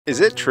Is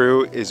it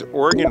true? Is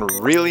Oregon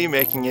really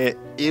making it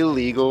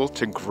illegal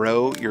to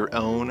grow your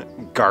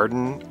own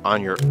garden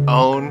on your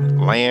own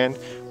land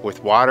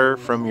with water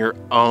from your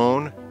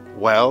own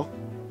well?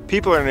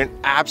 People are in an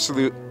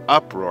absolute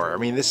uproar. I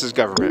mean, this is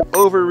government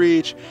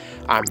overreach.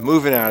 I'm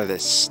moving out of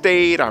this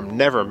state. I'm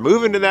never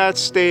moving to that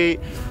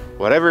state.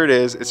 Whatever it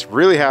is, it's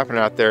really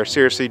happening out there.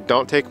 Seriously,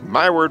 don't take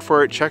my word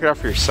for it. Check it out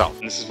for yourself.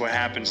 This is what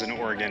happens in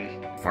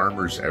Oregon.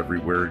 Farmers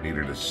everywhere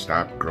needed to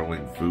stop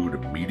growing food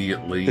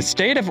immediately. The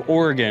state of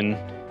Oregon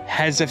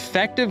has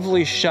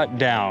effectively shut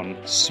down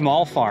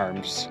small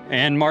farms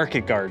and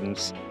market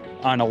gardens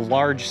on a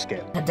large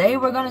scale. Today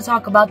we're going to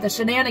talk about the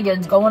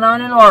shenanigans going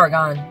on in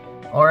Oregon.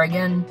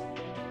 Oregon.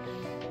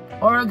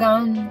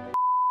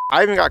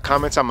 I even got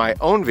comments on my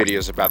own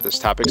videos about this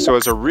topic, so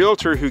as a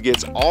realtor who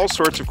gets all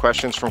sorts of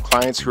questions from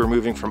clients who are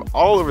moving from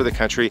all over the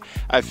country,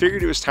 I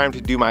figured it was time to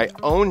do my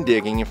own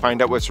digging and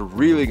find out what's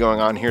really going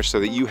on here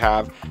so that you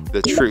have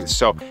the truth.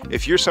 So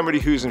if you're somebody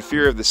who's in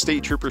fear of the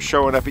state trooper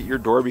showing up at your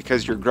door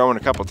because you're growing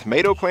a couple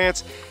tomato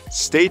plants,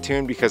 stay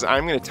tuned because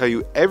I'm going to tell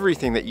you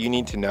everything that you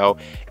need to know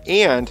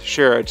and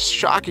share a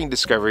shocking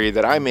discovery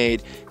that I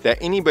made that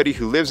anybody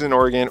who lives in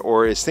Oregon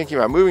or is thinking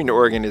about moving to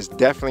Oregon is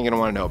definitely going to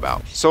want to know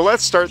about. So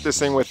let's start this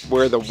thing with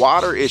where the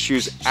water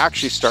issues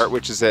actually start,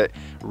 which is at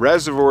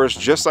reservoirs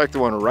just like the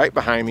one right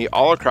behind me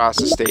all across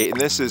the state. And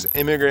this is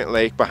Immigrant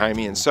Lake behind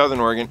me in Southern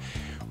Oregon,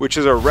 which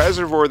is a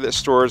reservoir that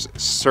stores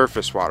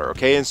surface water,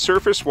 okay? And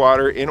surface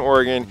water in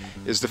Oregon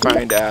is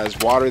defined as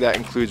water that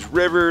includes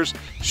rivers,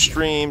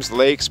 streams,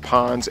 lakes,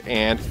 ponds,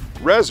 and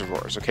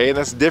reservoirs, okay? And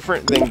that's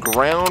different than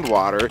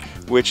groundwater,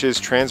 which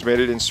is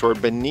transmitted and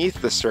stored beneath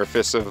the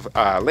surface of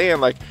land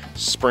like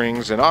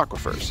springs and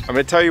aquifers. I'm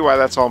gonna tell you why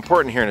that's all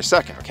important here in a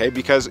second, okay?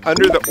 Because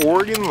under the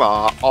Oregon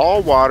law,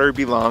 all water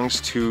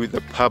belongs to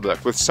the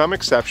public. With some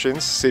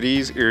exceptions,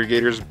 cities,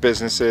 irrigators,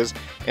 businesses,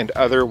 and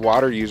other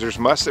water users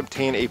must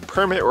obtain a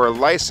permit or a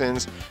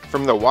license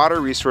from the Water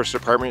Resource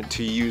Department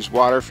to use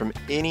water from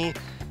any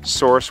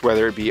source,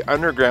 whether it be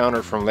underground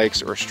or from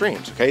lakes or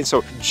streams, okay?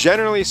 So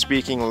generally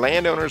speaking,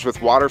 landowners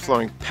with water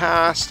flowing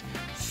past,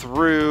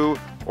 through,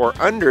 or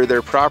under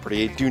their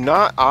property do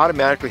not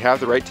automatically have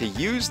the right to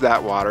use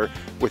that water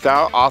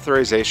without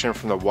authorization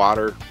from the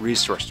Water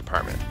Resource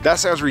Department. That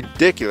sounds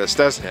ridiculous,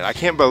 doesn't it? I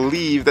can't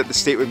believe that the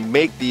state would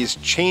make these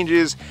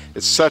changes.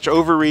 It's such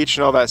overreach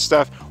and all that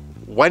stuff.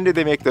 When did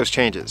they make those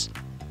changes?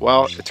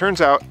 Well, it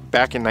turns out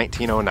back in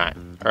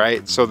 1909. All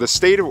right, so the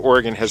state of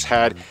Oregon has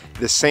had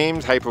the same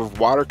type of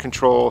water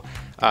control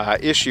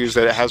issues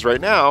that it has right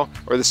now,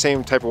 or the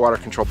same type of water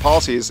control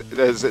policies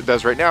as it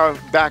does right now.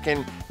 Back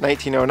in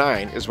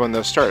 1909 is when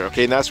those started,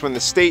 okay? And that's when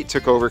the state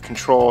took over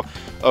control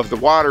of the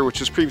water, which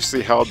was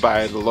previously held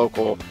by the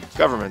local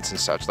governments and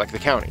such, like the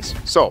counties.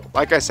 So,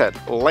 like I said,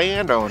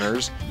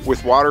 landowners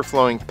with water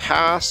flowing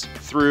past,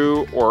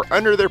 through, or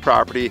under their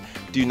property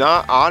do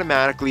not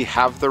automatically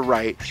have the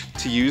right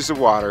to use the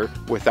water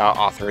without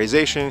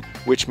authorization,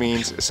 which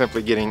means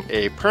simply getting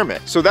a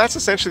permit. So that's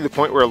essentially the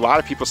point where a lot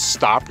of people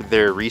stopped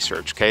their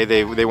research, okay?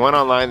 They went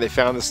online, they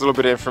found this little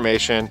bit of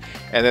information,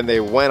 and then they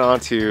went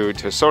on to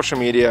social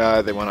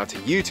media, they went on to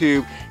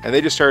YouTube, and they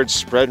just started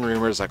spreading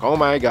rumors like, oh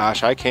my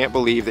gosh, I can't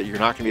believe that you're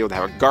not gonna be able to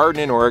have a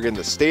garden in Oregon,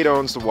 the state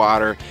owns the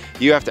water,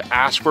 you have to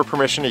ask for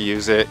permission to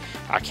use it,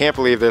 I can't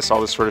believe this,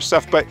 all this sort of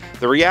stuff. But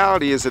the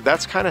reality is that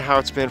that's kind of how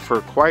it's been for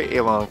quite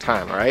a long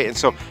time. All right, and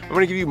so I'm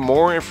going to give you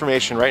more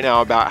information right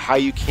now about how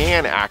you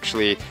can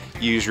actually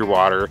use your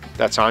water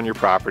that's on your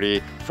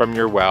property from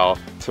your well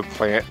to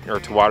plant or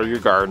to water your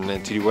garden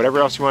and to do whatever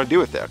else you want to do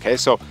with it, okay?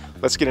 So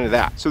let's get into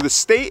that. So the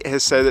state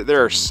has said that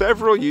there are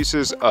several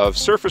uses of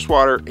surface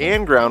water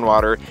and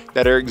groundwater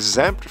that are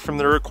exempt from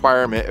the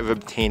requirement of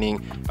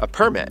obtaining a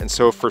permit. And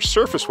so for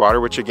surface water,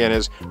 which again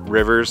is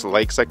rivers,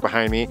 lakes like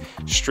behind me,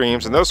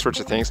 streams, and those sorts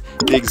of things,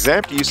 the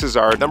exempt uses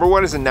are, number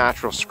one is a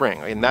natural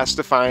spring, and that's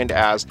defined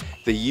as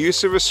the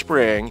use of a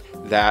spring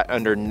that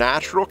under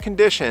natural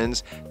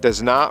conditions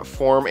does not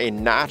form a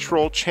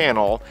natural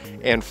channel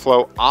and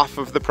flow off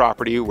of the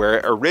property where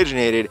it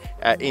originated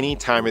at any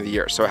time of the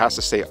year. So it has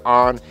to stay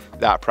on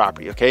that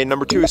property, okay?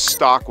 Number two is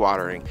stock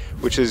watering,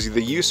 which is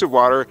the use of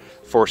water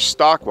for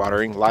stock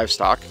watering,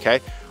 livestock, okay?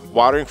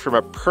 Watering from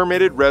a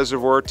permitted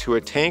reservoir to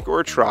a tank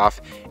or a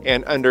trough,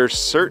 and under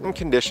certain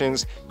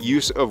conditions,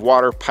 use of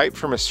water piped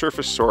from a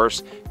surface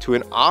source to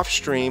an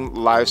off-stream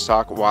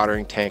livestock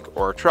watering tank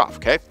or trough,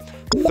 okay?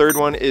 Third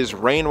one is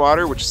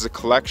rainwater, which is a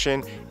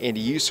collection and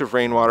use of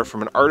rainwater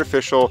from an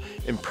artificial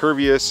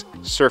impervious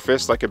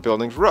surface like a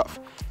building's roof.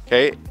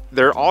 Okay,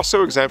 there are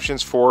also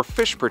exemptions for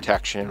fish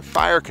protection,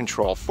 fire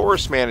control,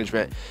 forest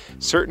management,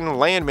 certain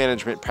land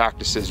management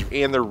practices,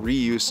 and the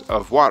reuse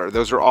of water.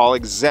 Those are all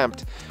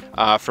exempt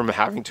from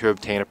having to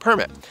obtain a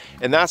permit.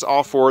 And that's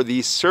all for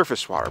the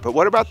surface water. But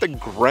what about the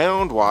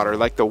groundwater,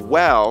 like the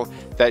well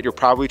that you're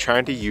probably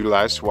trying to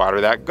utilize to water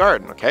that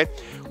garden, okay?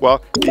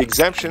 Well, the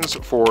exemptions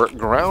for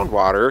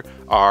groundwater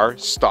are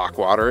stock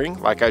watering,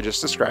 like I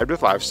just described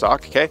with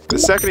livestock, okay? The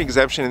second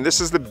exemption, and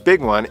this is the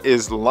big one,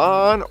 is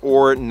lawn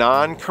or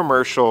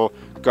non-commercial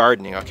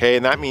gardening, okay?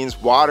 And that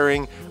means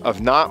watering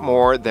of not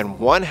more than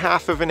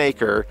 1/2 of an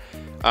acre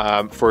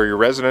for your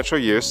residential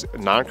use,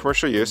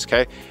 non-commercial use,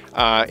 okay?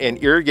 And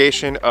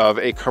irrigation of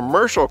a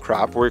commercial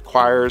crop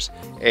requires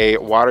a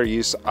water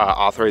use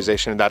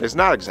authorization that is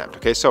not exempt,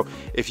 okay? So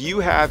if you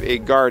have a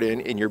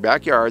garden in your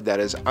backyard that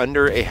is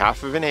under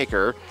 1/2 of an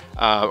acre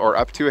or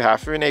up to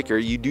 1/2 of an acre,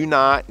 you do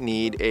not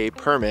need a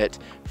permit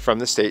from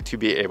the state to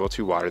be able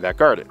to water that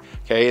garden,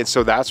 okay? And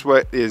so that's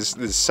what is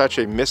such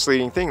a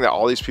misleading thing that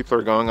all these people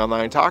are going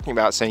online talking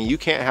about, saying you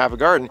can't have a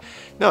garden.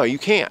 No, you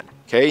can,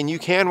 okay? And you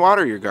can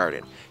water your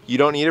garden. You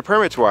don't need a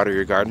permit to water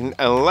your garden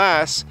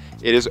unless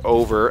it is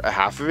over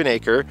 1/2 of an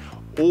acre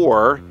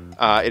or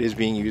it is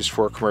being used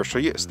for commercial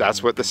use.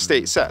 That's what the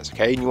state says,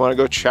 okay? And you wanna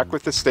go check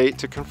with the state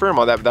to confirm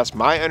all that, but that's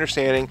my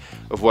understanding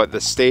of what the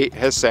state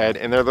has said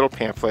in their little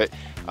pamphlet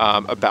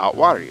about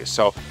water use.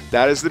 So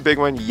that is the big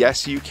one.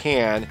 Yes, you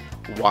can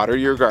water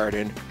your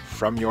garden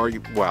from your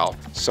well,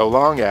 so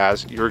long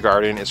as your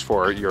garden is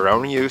for your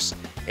own use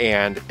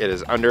and it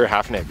is under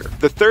 1/2 an acre.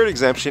 The third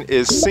exemption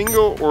is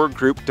single or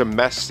group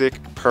domestic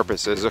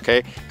purposes,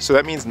 okay? So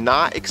that means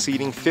not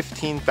exceeding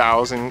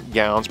 15,000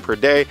 gallons per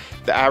day.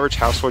 The average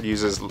household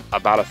uses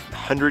about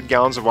 100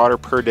 gallons of water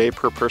per day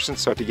per person,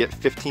 so to get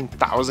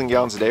 15,000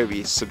 gallons a day would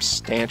be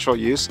substantial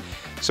use.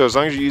 So as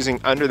long as you're using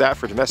under that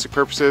for domestic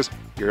purposes,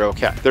 you're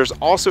okay. There's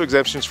also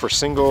exemptions for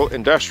single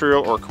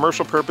industrial or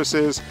commercial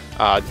purposes,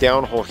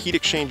 downhole heat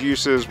exchange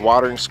uses,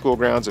 watering school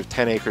grounds of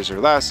 10 acres or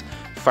less,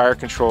 fire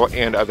control,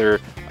 and other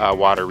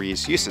water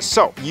reuse uses.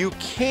 So you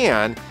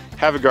can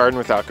have a garden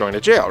without going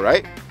to jail,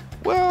 right?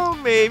 Well,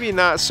 maybe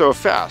not so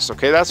fast,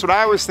 okay? That's what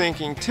I was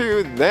thinking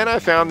too. Then I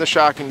found the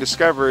shocking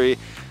discovery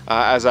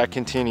as I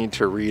continued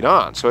to read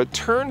on. So it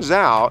turns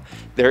out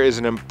there is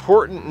an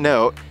important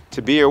note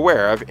to be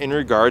aware of in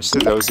regards to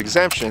those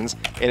exemptions,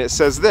 and it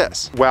says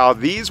this: while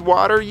these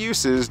water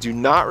uses do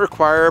not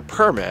require a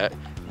permit,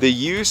 the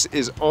use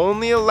is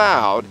only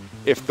allowed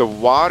if the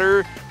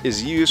water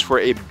is used for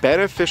a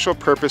beneficial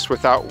purpose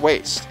without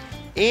waste,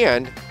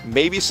 and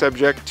may be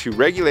subject to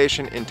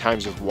regulation in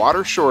times of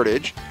water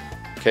shortage.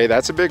 Okay,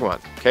 that's a big one.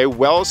 Okay,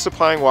 wells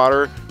supplying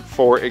water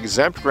for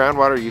exempt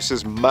groundwater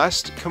uses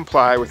must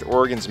comply with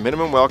Oregon's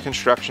minimum well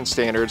construction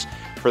standards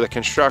for the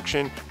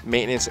construction,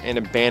 maintenance, and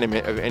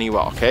abandonment of any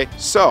well, okay?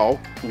 So,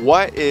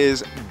 what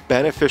is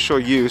beneficial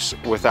use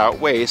without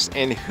waste,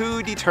 and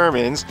who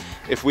determines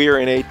if we are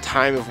in a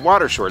time of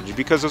water shortage?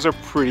 Because those are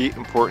pretty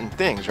important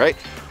things, right?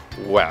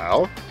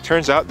 Well,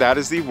 turns out that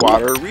is the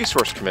Water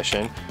Resource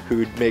Commission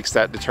who makes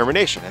that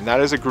determination, and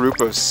that is a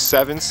group of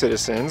 7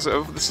 citizens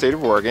of the state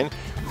of Oregon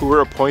who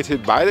were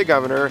appointed by the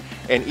governor,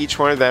 and each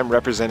one of them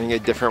representing a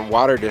different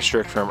water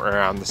district from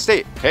around the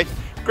state, okay?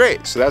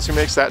 Great, so that's who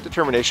makes that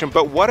determination,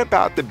 but what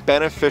about the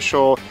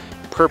beneficial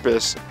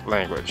purpose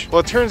language? Well,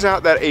 it turns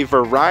out that a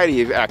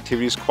variety of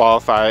activities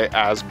qualify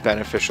as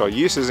beneficial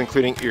uses,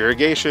 including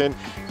irrigation,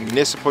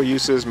 municipal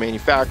uses,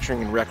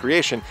 manufacturing, and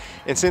recreation.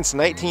 And since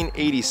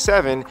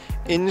 1987,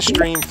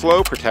 in-stream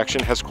flow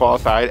protection has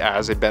qualified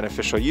as a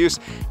beneficial use,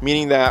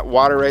 meaning that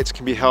water rights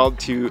can be held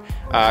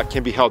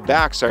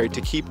back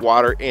to keep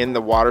water in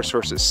the water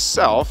source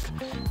itself,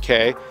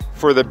 okay,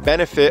 for the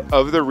benefit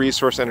of the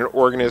resource and an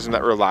organism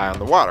that rely on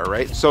the water,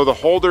 right? So the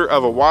holder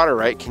of a water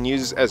right can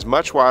use as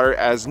much water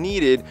as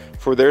needed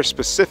for their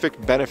specific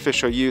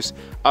beneficial use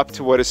up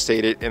to what is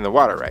stated in the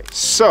water right.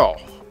 So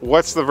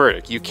what's the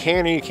verdict? You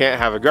can or you can't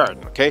have a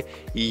garden, okay?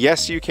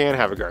 Yes, you can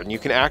have a garden. You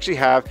can actually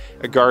have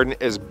a garden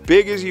as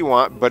big as you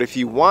want, but if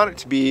you want it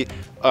to be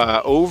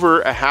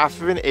over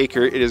 1/2 of an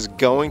acre, it is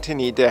going to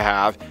need to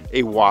have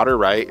a water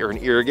right or an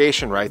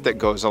irrigation right that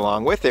goes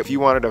along with it. If you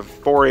wanted a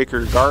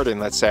 4-acre garden,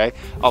 let's say,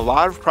 a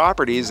lot of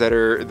properties that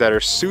are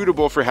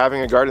suitable for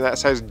having a garden that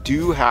size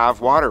do have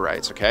water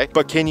rights, okay?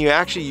 But can you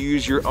actually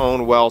use your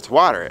own well to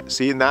water it?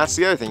 See, and that's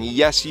the other thing.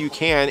 Yes, you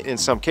can in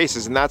some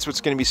cases, and that's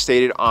what's going to be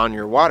stated on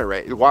your water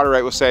right. The water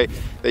right will say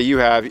that you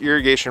have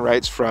irrigation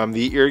rights from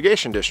the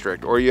irrigation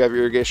district, or you have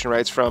irrigation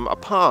rights from a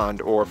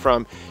pond or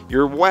from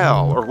your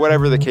well, or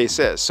whatever the case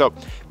is. So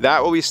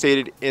that will be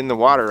stated in the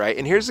water right.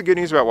 And here's the good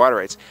news about water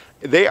rights.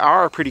 They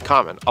are pretty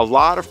common. A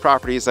lot of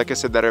properties, like I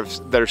said, that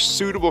are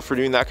suitable for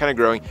doing that kind of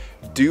growing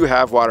do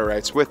have water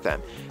rights with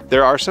them.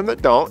 There are some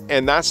that don't,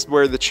 and that's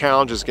where the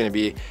challenge is going to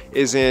be,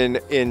 is in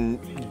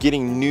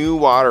getting new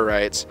water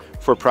rights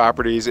for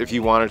properties if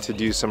you wanted to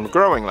do some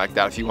growing like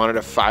that. If you wanted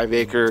a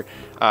 5-acre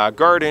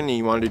garden and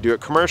you wanted to do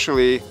it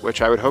commercially,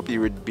 which I would hope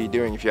you would be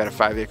doing if you had a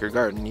 5-acre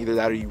garden. Either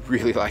that or you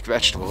really like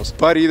vegetables.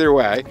 But either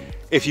way,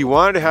 if you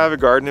wanted to have a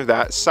garden of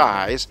that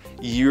size,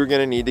 you're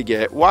gonna need to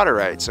get water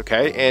rights,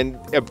 okay? And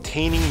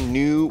obtaining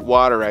new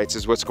water rights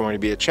is what's going to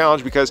be a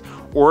challenge because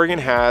Oregon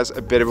has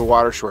a bit of a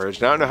water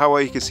shortage. Now, I don't know how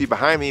well you can see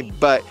behind me,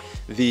 but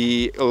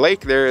the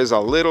lake there is a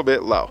little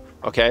bit low,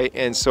 okay?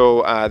 And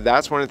so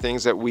that's one of the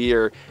things that we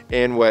are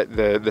in what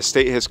the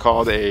state has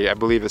called I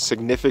believe a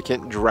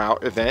significant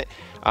drought event.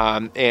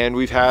 and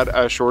we've had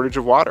a shortage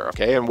of water,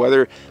 okay? And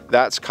whether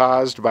that's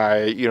caused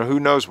by, you know, who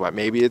knows what,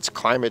 maybe it's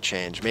climate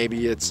change,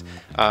 maybe it's,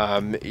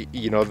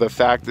 you know, the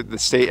fact that the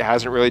state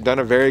hasn't really done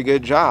a very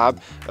good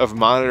job of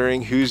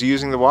monitoring who's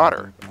using the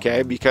water,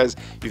 okay? Because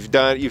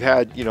you've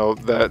had, you know,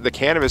 the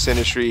cannabis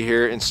industry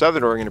here in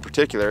Southern Oregon in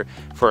particular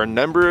for a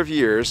number of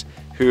years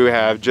who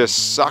have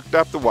just sucked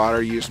up the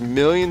water, used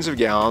millions of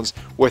gallons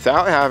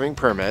without having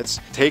permits,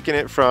 taken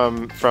it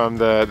from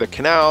the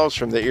canals,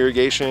 from the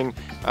irrigation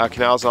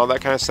canals and all that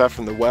kind of stuff,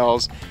 from the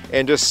wells,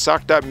 and just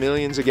sucked up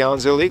millions of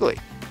gallons illegally.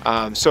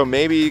 So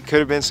maybe it could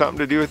have been something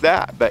to do with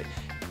that. But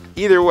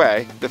either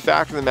way, the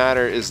fact of the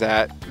matter is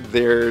that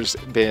there's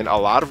been a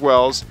lot of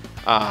wells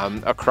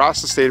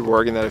across the state of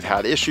Oregon that have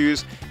had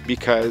issues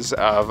because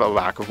of a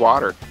lack of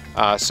water.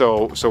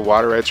 So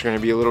water rights are going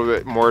to be a little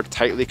bit more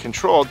tightly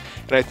controlled,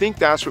 and I think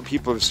that's what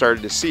people have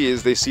started to see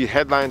is they see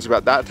headlines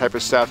about that type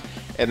of stuff,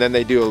 and then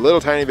they do a little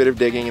tiny bit of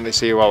digging and they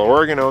say, well,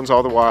 Oregon owns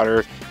all the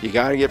water, you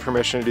got to get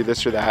permission to do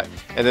this or that,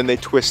 and then they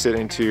twist it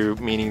into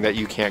meaning that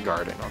you can't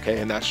garden, okay?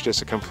 And that's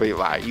just a complete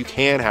lie. You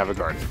can have a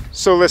garden.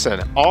 So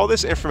listen, all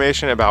this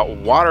information about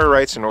water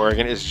rights in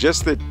Oregon is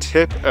just the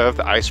tip of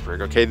the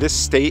iceberg, okay? This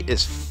state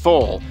is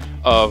full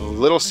of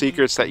little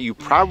secrets that you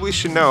probably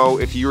should know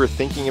if you were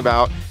thinking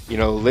about, you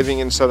know, living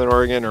in Southern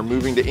Oregon or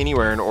moving to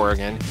anywhere in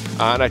Oregon.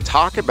 And I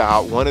talk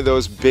about one of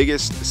those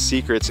biggest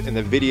secrets in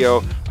the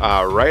video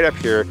right up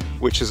here,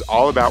 which is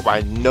all about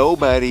why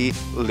nobody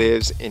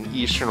lives in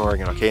Eastern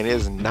Oregon, okay? And it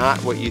is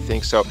not what you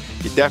think. So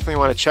you definitely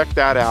want to check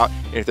that out.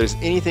 And if there's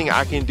anything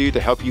I can do to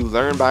help you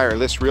learn, buy, or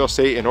list real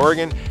estate in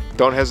Oregon,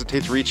 don't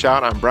hesitate to reach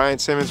out. I'm Brian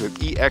Simmons with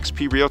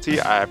eXp Realty.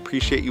 I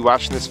appreciate you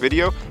watching this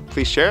video.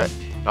 Please share it,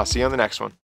 and I'll see you on the next one.